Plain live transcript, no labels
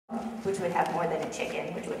which would have more than a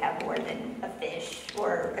chicken, which would have more than a fish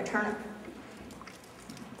or a turnip.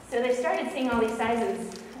 So they started seeing all these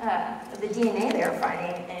sizes of the DNA they were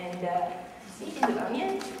finding, and a species of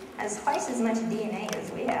onion has twice as much DNA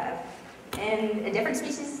as we have. And a different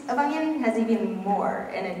species of onion has even more,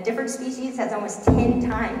 and a different species has almost 10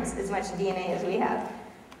 times as much DNA as we have.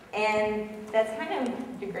 And that's kind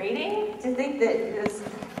of degrading to think that this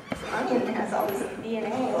onion has all this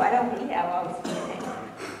DNA. Why don't we have all this DNA?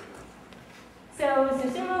 So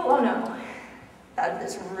Susumu Ono thought of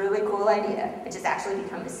this really cool idea, which has actually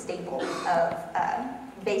become a staple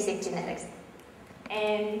of basic genetics.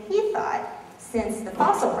 And he thought, since the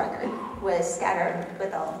fossil record was scattered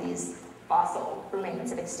with all of these fossil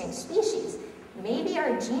remains of extinct species, maybe our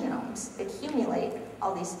genomes accumulate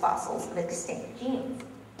all these fossils of extinct genes.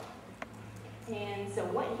 And so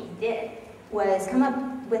what he did was come up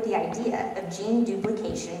with the idea of gene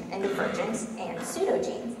duplication and divergence and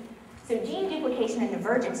pseudogenes. So gene duplication and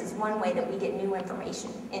divergence is one way that we get new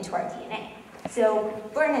information into our DNA. So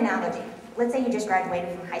for an analogy, let's say you just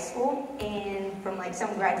graduated from high school, and from like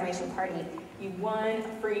some graduation party, you won a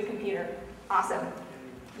free computer. Awesome.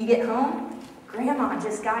 You get home, grandma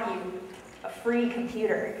just got you a free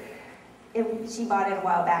computer. She bought it a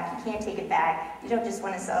while back. You can't take it back. You don't just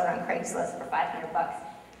want to sell it on Craigslist for 500 bucks.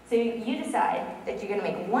 So you decide that you're going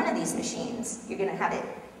to make one of these machines, you're going to have it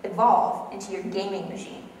evolve into your gaming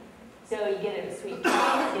machine. So you get a sweet game,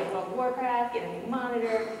 get World of Warcraft, get a new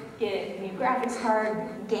monitor, get a new graphics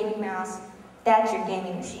card, gaming mouse. That's your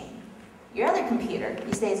gaming machine. Your other computer,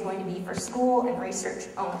 you say, is going to be for school and research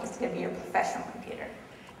only. It's going to be your professional computer.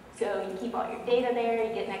 So you keep all your data there,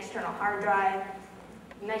 you get an external hard drive,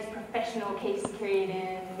 nice professional case carried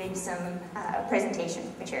in, maybe some presentation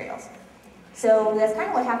materials. So that's kind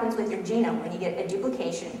of what happens with your genome when you get a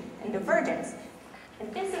duplication and divergence.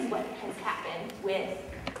 And this is what has happened with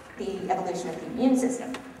the evolution of the immune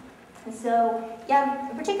system. And so you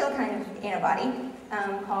have a particular kind of antibody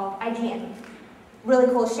called IgM. Really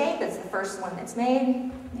cool shape. It's the first one that's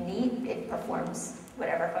made. Neat. It performs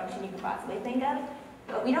whatever function you could possibly think of.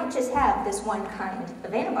 But we don't just have this one kind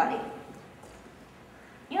of antibody.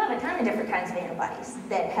 You have a ton of different kinds of antibodies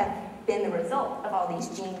that have been the result of all these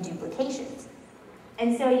gene duplications.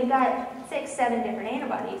 And so you've got 6, 7 different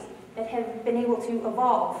antibodies that have been able to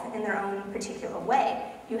evolve in their own particular way.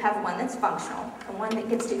 You have one that's functional, and one that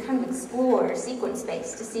gets to kind of explore sequence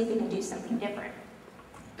space to see if we can do something different.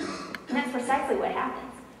 And that's precisely what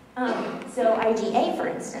happens. So IgA, for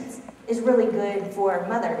instance, is really good for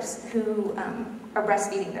mothers who are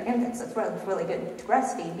breastfeeding their infants. It's really good to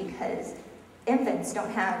breastfeed because infants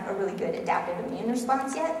don't have a really good adaptive immune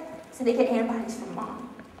response yet, so they get antibodies from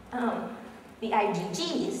mom. The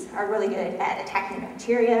IgGs are really good at attacking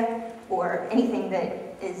bacteria or anything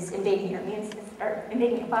that is invading your immune system or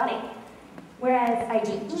invading your body. Whereas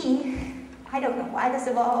IgE, I don't know why this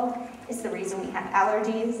evolved. It's the reason we have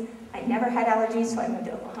allergies. I never had allergies, so I moved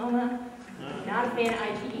to Oklahoma. I'm not a fan of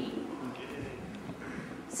IgE.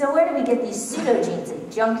 So where do we get these pseudogenes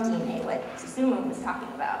and junk DNA, what Susumu was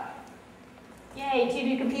talking about? Yay,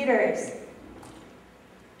 2D computers.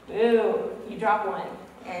 Ooh, you drop one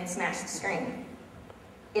and smash the screen.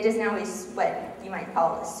 It is now what you might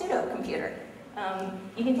call a pseudocomputer.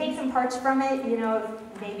 You can take some parts from it, you know,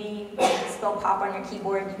 maybe spill pop on your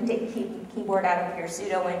keyboard, you can take the keyboard out of your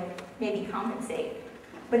pseudo and maybe compensate.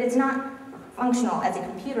 But it's not functional as a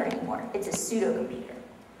computer anymore, it's a pseudocomputer.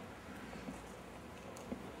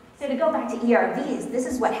 So to go back to ERVs, this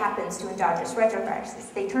is what happens to endogenous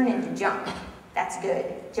retroviruses. They turn into junk. That's good.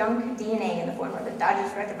 Junk DNA in the form of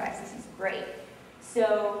endogenous retroviruses is great.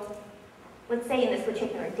 So let's say in this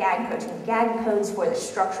particular GAG protein, GAG codes for the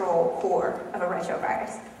structural core of a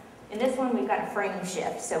retrovirus. In this one, we've got a frame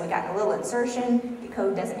shift. So we got a little insertion. The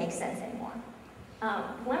code doesn't make sense anymore.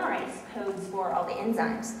 Polymerase codes for all the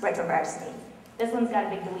enzymes retrovirus need. This one's got a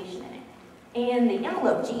big deletion in it. And the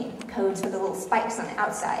envelope gene codes for the little spikes on the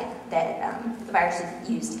outside that the viruses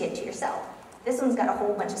use to get to your cell. This one's got a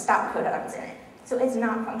whole bunch of stop codons in it. So it's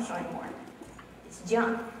not functional anymore. It's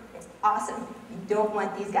junk. It's awesome. You don't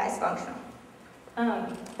want these guys functional.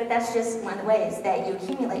 But that's just one of the ways that you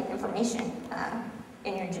accumulate information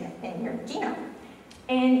in your genome.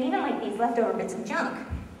 And even like these leftover bits of junk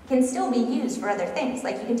can still be used for other things.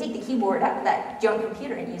 Like you can take the keyboard out of that junk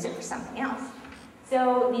computer and use it for something else.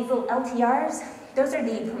 So these little LTRs, those are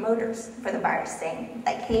the promoters for the virus saying,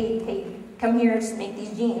 like, hey, come here to make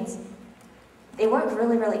these genes. They work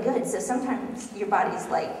really, really good. So sometimes your body's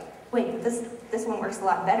like, wait, this one works a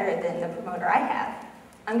lot better than the promoter I have.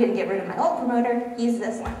 I'm going to get rid of my old promoter, use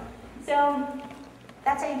this one. So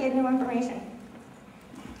that's how you get new information.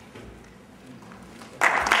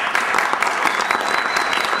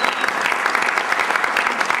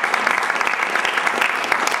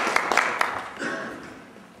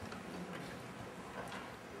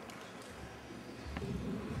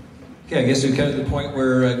 Okay, I guess we've come to the point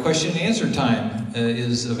where question and answer time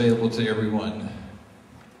is available to everyone.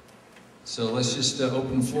 So let's just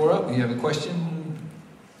open the floor up. If you have a question,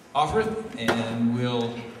 offer it, and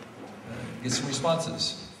we'll get some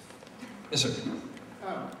responses. Yes, sir.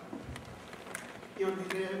 You know,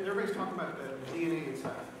 everybody's talking about the DNA and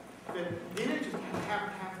stuff. But DNA just half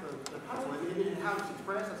the puzzle. And how it's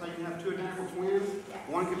expressed, it's like you have two identical twins.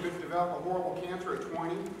 One could develop a horrible cancer at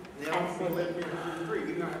 20, and the other could live here at 103,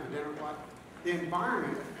 even though they have identical life. The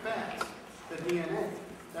environment affects the DNA.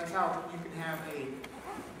 That's how you can have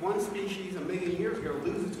one species a million years ago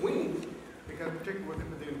lose its wings, because particularly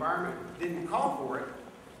with the environment didn't call for it.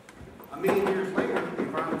 A million years later, the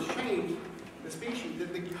environment's changed. The species,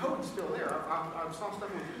 the code's still there. I saw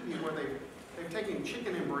stuff on TV where they've taken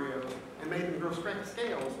chicken embryos and made them grow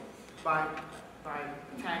scales by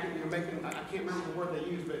tagging, making, I can't remember the word they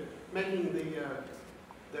used, but making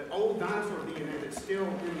the old dinosaur DNA that's still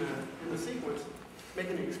in the sequence,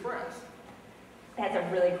 making it express. That's a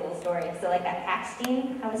really cool story. So like that PAX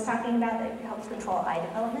gene I was talking about that helps control eye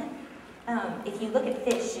development, if you look at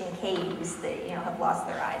fish in caves that have lost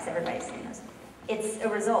their eyes, everybody's seen those, it's a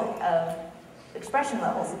result of expression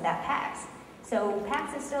levels of that PAX. So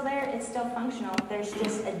PAX is still there, it's still functional, there's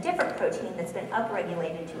just a different protein that's been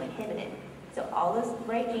upregulated to inhibit it. So all those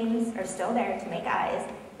right genes are still there to make eyes.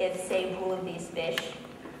 If, say, a pool of these fish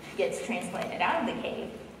gets transplanted out of the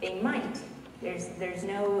cave, they might. There's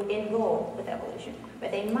no end goal with evolution,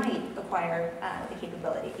 but they might acquire the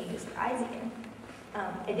capability to use their eyes again.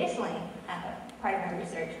 Additionally, part of my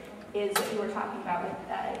research is what you were talking about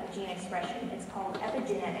with gene expression. It's called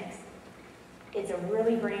epigenetics. It's a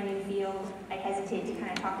really brand new field. I hesitate to kind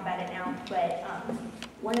of talk about it now, but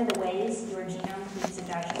one of the ways your genome keeps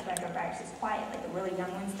induction spectroviruses quiet, like the really young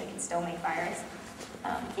ones that can still make virus,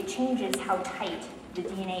 it changes how tight the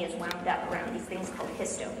DNA is wound up around these things called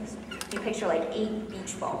histones. You picture like 8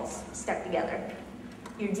 beach balls stuck together.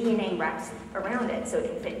 Your DNA wraps around it so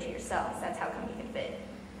it can fit into your cells. That's how come you can fit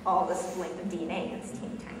all this length of DNA in this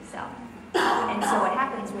teeny tiny cell. And so what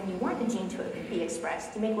happens when you want the gene to be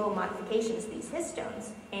expressed, you make little modifications to these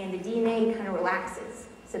histones, and the DNA kind of relaxes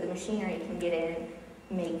so the machinery can get in,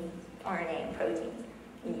 make RNA and proteins.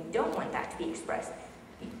 When you don't want that to be expressed,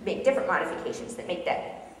 you make different modifications that make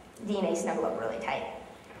that DNA snuggle up really tight.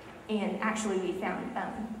 And actually we found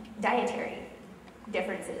dietary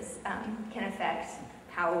differences can affect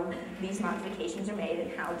how these modifications are made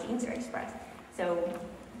and how genes are expressed. So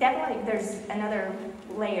definitely there's another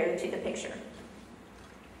layer to the picture.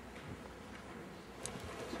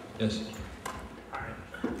 Yes. Hi.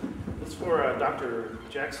 It's for Dr.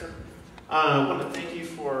 Jackson. I want to thank you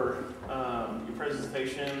for your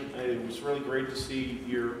presentation. It was really great to see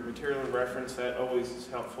your material and reference. That always is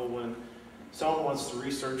helpful when someone wants to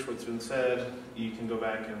research what's been said. You can go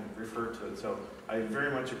back and refer to it. So I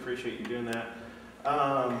very much appreciate you doing that.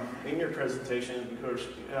 In your presentation, of course,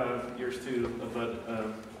 yours too, but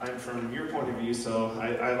I'm from your point of view, so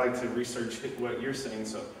I like to research what you're saying,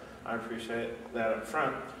 so I appreciate that up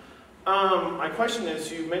front. My question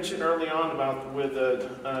is, you mentioned early on about with the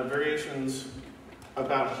variations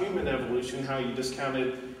about human evolution, how you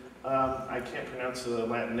discounted, I can't pronounce the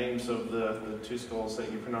Latin names of the two skulls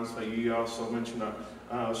that you pronounced, but you also mentioned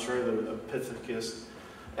Australopithecus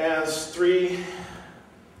as 3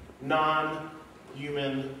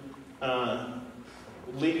 non-human, not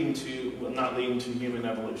leading to human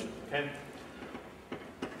evolution, okay?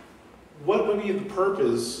 What would be the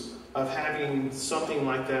purpose of having something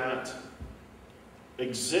like that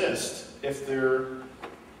exist if they're,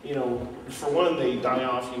 for one, they die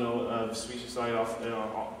off, species die off,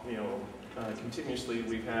 continuously.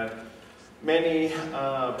 We've had many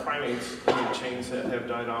primates chains that have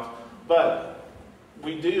died off, but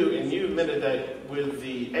we do, and you admitted that with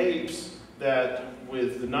the apes, that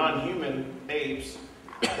with the non-human apes,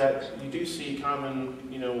 that you do see common,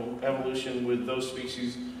 evolution with those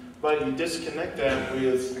species, but you disconnect that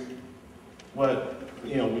with what,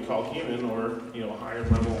 we call human or, higher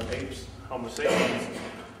level apes, Homo sapiens,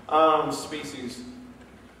 species.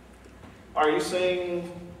 Are you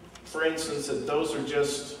saying, for instance, that those are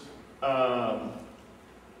just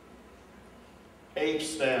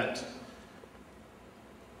apes that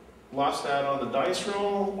lost out on the dice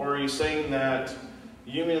roll, or are you saying that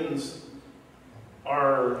humans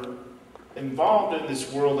are involved in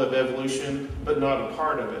this world of evolution, but not a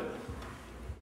part of it?